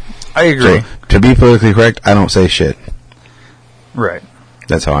religion. I agree. So, to be politically correct, I don't say shit. Right.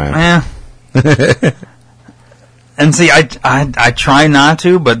 That's how I am. Yeah. And see, I try not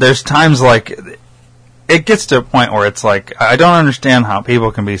to, but there's times like it gets to a point where it's like, I don't understand how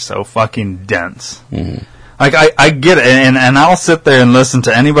people can be so fucking dense. Mm-hmm. Like, I get it, and I'll sit there and listen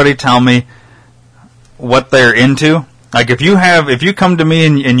to anybody tell me what they're into. Like, if you come to me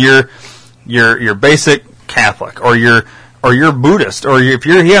and you're basic Catholic, or you're Buddhist, or if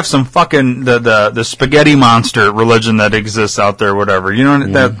you have some fucking the spaghetti monster religion that exists out there, whatever, you know,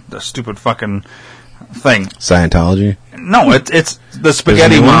 that stupid fucking thing. Scientology? No, it's the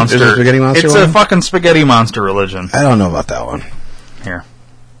spaghetti monster. Is it a spaghetti monster? It's a fucking spaghetti monster religion. I don't know about that one. Here.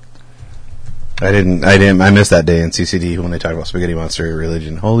 I missed that day in CCD when they talked about spaghetti monster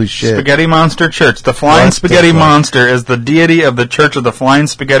religion. Holy shit. Spaghetti Monster Church. The Flying Spaghetti Monster is the deity of the Church of the Flying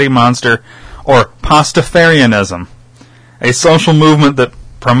Spaghetti Monster, or Pastafarianism, a social movement that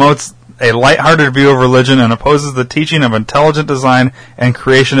promotes a lighthearted view of religion and opposes the teaching of intelligent design and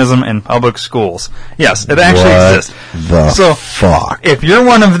creationism in public schools. Yes, it actually exists. The fuck? If you're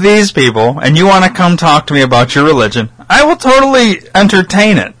one of these people and you want to come talk to me about your religion, I will totally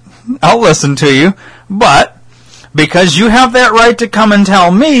entertain it. I'll listen to you, but because you have that right to come and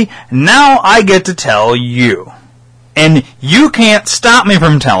tell me, now I get to tell you. And you can't stop me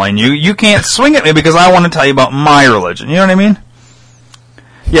from telling you. You can't swing at me because I want to tell you about my religion. You know what I mean?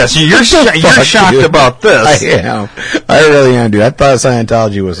 Yes, you're shocked about this. I am. I really am, dude. I thought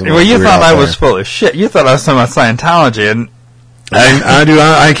Scientology was... Well, you thought I was full of shit. You thought I was talking about Scientology, and...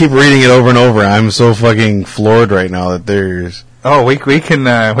 I keep reading it over and over. I'm so fucking floored right now that there's... Oh, we can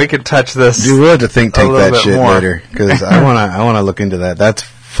touch this. You will have to take that shit more later, because I wanna look into that. That's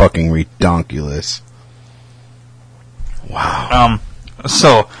fucking redonkulous. Wow.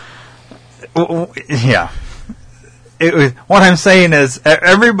 So, yeah. What I'm saying is,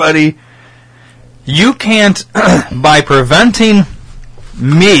 everybody, you can't, by preventing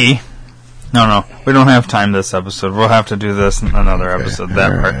me. No, we don't have time this episode. We'll have to do this in another episode.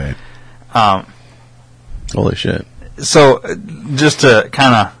 That part. Holy shit. So, just to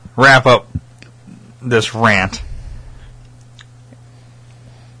kind of wrap up this rant,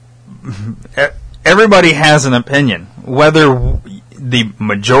 everybody has an opinion. Whether the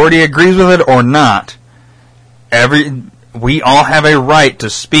majority agrees with it or not, we all have a right to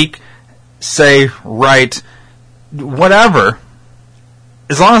speak, say, write, whatever,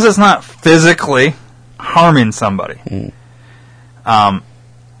 as long as it's not physically harming somebody. And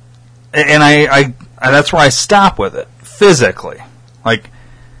that's where I stop with it. Physically. Like,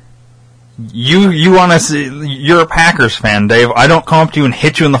 you want to see, you're a Packers fan, Dave. I don't come up to you and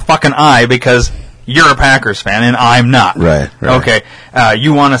hit you in the fucking eye because you're a Packers fan and I'm not. Right. Okay.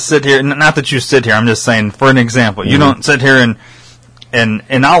 You want to sit here, not that you sit here, I'm just saying, for an example, you don't sit here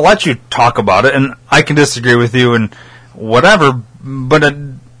and I'll let you talk about it, and I can disagree with you and whatever, but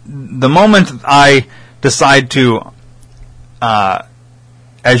the moment I decide to,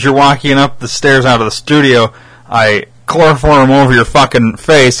 as you're walking up the stairs out of the studio, I chloroform over your fucking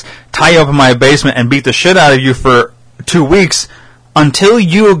face, tie you up in my basement, and beat the shit out of you for 2 weeks until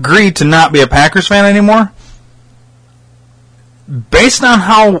you agree to not be a Packers fan anymore. Based on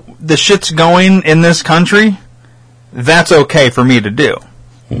how the shit's going in this country, that's okay for me to do.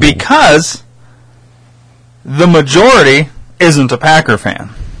 Because the majority isn't a Packer fan.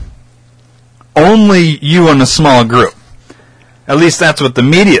 Only you and a small group. At least that's what the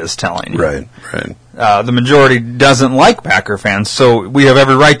media is telling you. Right. The majority doesn't like Packer fans, so we have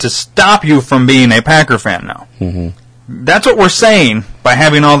every right to stop you from being a Packer fan now. Mm-hmm. That's what we're saying by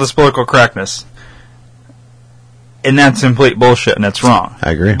having all this political correctness. And that's complete bullshit, and it's wrong.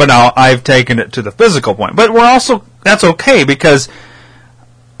 I agree. But now I've taken it to the physical point. But we're also, that's okay, because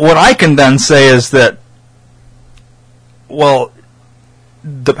what I can then say is that, well,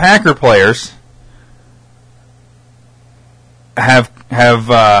 the Packer players have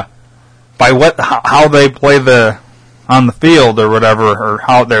by how they play on the field or whatever, or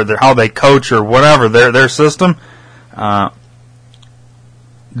how they coach or whatever, their system,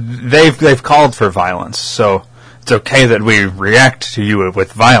 they've called for violence. So it's okay that we react to you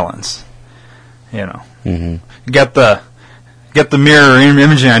with violence. You know, get the mirror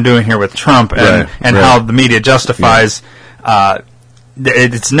imaging I'm doing here with Trump and how the media justifies.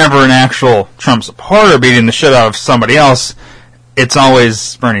 It's never an actual Trump supporter beating the shit out of somebody else. It's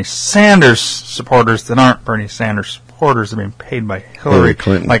always Bernie Sanders supporters that aren't Bernie Sanders supporters that are being paid by Hillary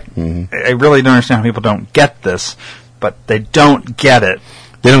Clinton. Like, I really don't understand how people don't get this, but they don't get it.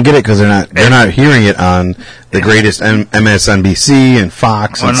 They don't get it because they're not hearing it on the greatest MSNBC and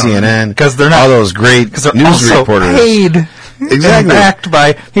Fox and CNN. Because they're not all those great news reporters. Paid. Exactly. Backed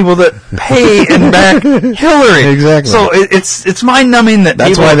by people that pay and back Hillary. Exactly. So it's mind-numbing that that's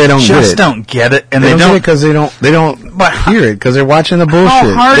people why they don't just don't get it, and they don't get it because they don't hear it because they're watching the bullshit.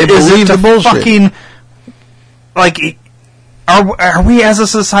 How hard they is believe it to the bullshit. fucking like, are we as a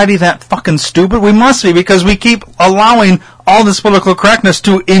society that fucking stupid? We must be, because we keep allowing all this political correctness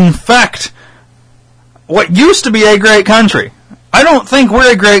to infect what used to be a great country. I don't think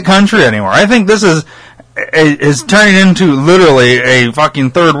we're a great country anymore. I think this is turning into literally a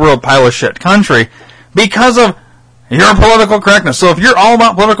fucking third world pile of shit country because of your political correctness. So if you're all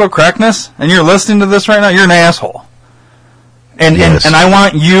about political correctness and you're listening to this right now, you're an asshole. And I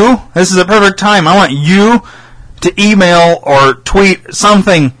want you, this is a perfect time, I want you to email or tweet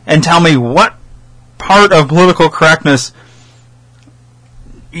something and tell me what part of political correctness,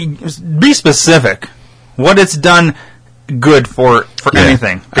 be specific, what it's done good for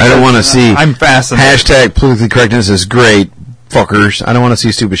anything. I don't want to see I'm fascinated. hashtag politically correctness is great, fuckers. I don't want to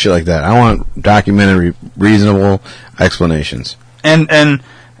see stupid shit like that. I want documented, reasonable explanations.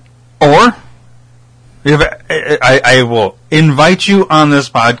 Or I will invite you on this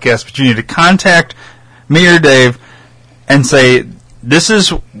podcast, but you need to contact me or Dave and say, this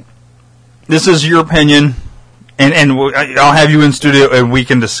is your opinion, and I'll have you in studio and we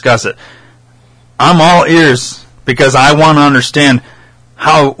can discuss it. I'm all ears, because I want to understand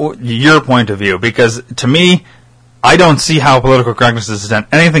how your point of view, because to me, I don't see how political correctness has done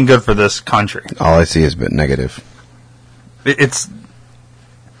anything good for this country. All I see is a bit negative. It's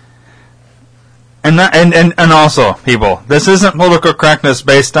and also, people, this isn't political correctness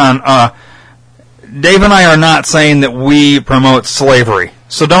based on Dave and I are not saying that we promote slavery,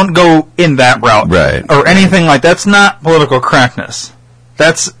 so don't go in that route, right, or anything like that's not political correctness.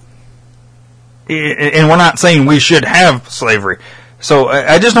 And we're not saying we should have slavery. So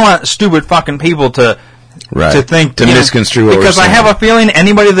I just don't want stupid fucking people to think, to misconstrue what because we're saying. I have a feeling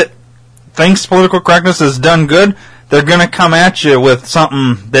anybody that thinks political correctness has done good, they're going to come at you with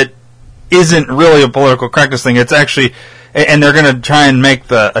something that isn't really a political correctness thing. It's actually, and they're going to try and make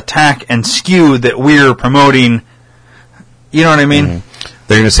the attack and skew that we're promoting. You know what I mean? Mm-hmm.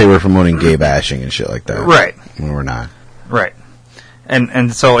 They're going to say we're promoting gay bashing and shit like that, right? When we're not, right?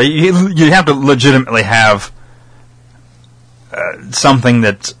 And so you have to legitimately have something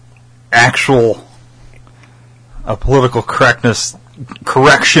that's actual a political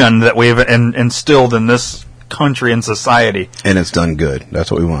correction that we've instilled in this country and society. And it's done good. That's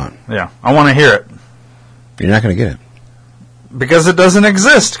what we want. Yeah, I want to hear it. You're not going to get it. Because it doesn't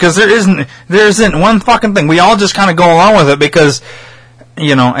exist. Because there isn't one fucking thing. We all just kind of go along with it because,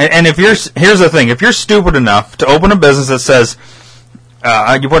 you know, and here's the thing. If you're stupid enough to open a business that says,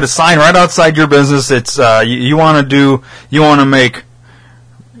 you put a sign right outside your business, it's, you want to make,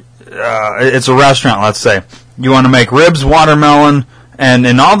 it's a restaurant, let's say. You want to make ribs, watermelon,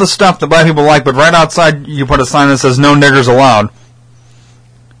 and all the stuff that black people like, but right outside you put a sign that says no niggers allowed.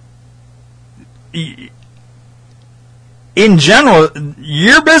 In general,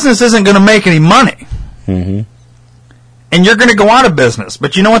 your business isn't going to make any money. Mm-hmm. And you're going to go out of business.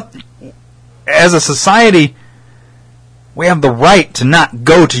 But you know what? As a society, we have the right to not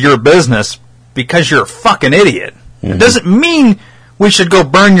go to your business because you're a fucking idiot. Mm-hmm. It doesn't mean we should go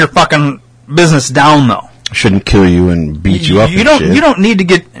burn your fucking business down, though. Shouldn't kill you and beat you up. You don't need to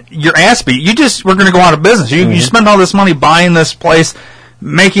get your ass beat. We're going to go out of business. You spend all this money buying this place,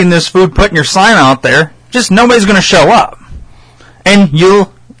 making this food, putting your sign out there. Just nobody's going to show up. And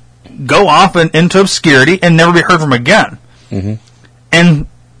you'll go off into obscurity and never be heard from again. Mm-hmm. And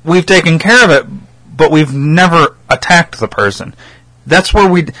we've taken care of it, but we've never attacked the person. That's where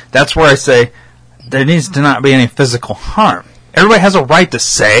I say there needs to not be any physical harm. Everybody has a right to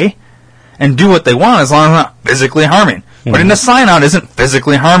say and do what they want as long as it's not physically harming. Mm-hmm. Putting a sign out isn't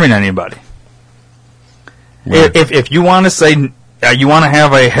physically harming anybody. Right. If you want to say, you want to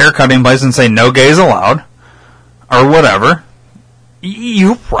have a haircutting place and say no gays allowed, or whatever,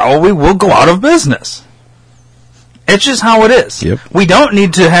 you probably will go out of business. It's just how it is. Yep. We don't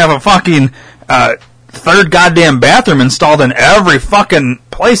need to have a fucking third goddamn bathroom installed in every fucking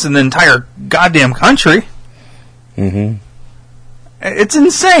place in the entire goddamn country. Mm-hmm. It's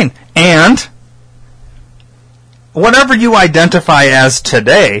insane. And whatever you identify as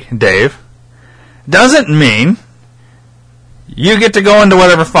today, Dave, doesn't mean you get to go into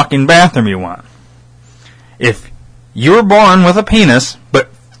whatever fucking bathroom you want. If you were born with a penis, but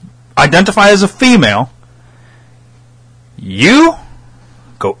identify as a female, you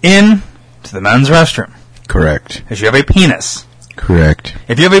go in to the men's restroom. Correct. If you have a penis. Correct.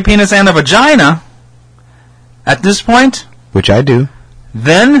 If you have a penis and a vagina, at this point, which I do,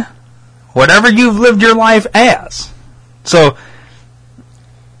 then whatever you've lived your life as. So,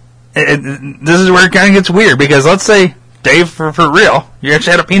 this is where it kind of gets weird, because let's say, Dave, for real, you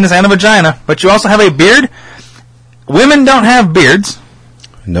actually had a penis and a vagina, but you also have a beard. Women don't have beards.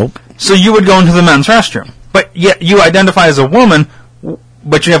 Nope. So you would go into the men's restroom. but yet you identify as a woman,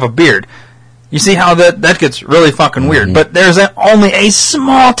 but you have a beard. You see how that gets really fucking weird. But there's only a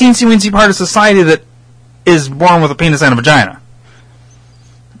small teensy-weensy part of society that is born with a penis and a vagina.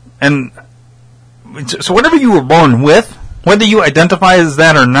 And so whatever you were born with, whether you identify as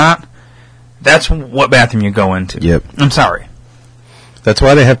that or not, that's what bathroom you go into. Yep. I'm sorry. That's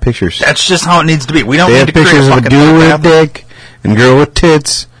why they have pictures. That's just how it needs to be. We don't They need have to create pictures a of a fucking dude with a bathroom. dick and girl with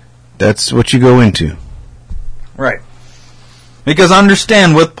tits. That's what you go into. Right. Because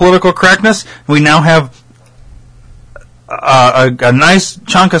understand, with political correctness, we now have a nice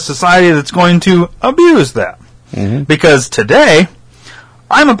chunk of society that's going to abuse that. Mm-hmm. Because today,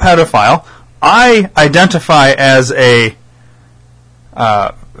 I'm a pedophile. I identify as a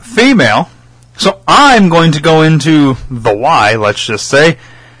female, so I'm going to go into the Y, let's just say,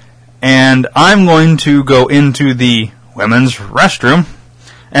 and I'm going to go into the women's restroom,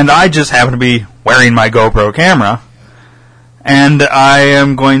 and I just happen to be wearing my GoPro camera, and I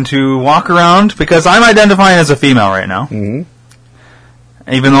am going to walk around, because I'm identifying as a female right now,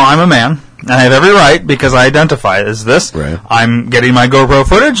 even though I'm a man, and I have every right, because I identify as this. Right. I'm getting my GoPro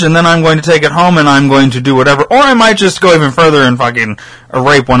footage, and then I'm going to take it home, and I'm going to do whatever, or I might just go even further and fucking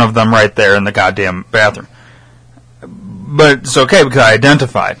rape one of them right there in the goddamn bathroom. But it's okay, because I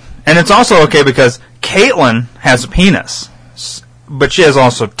identified. And it's also okay, because Caitlyn has a penis, but she has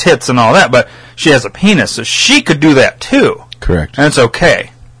also tits and all that, but she has a penis, so she could do that too. Correct. And it's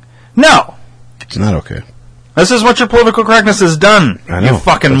okay. No. It's not okay. This is what your political correctness has done, I know. you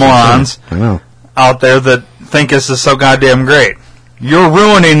fucking That's what I'm morons saying. I know. out there that think this is so goddamn great. You're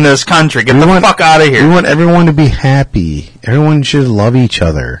ruining this country. Get the fuck out of We here. want everyone to be happy. Everyone should love each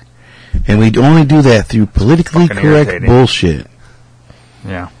other. And we only do that through politically Fucking correct irritating. bullshit.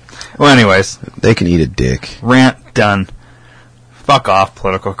 Yeah. Well, anyways, They can eat a dick. rant done. Fuck off,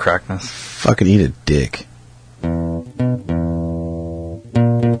 political correctness. Fucking eat a dick.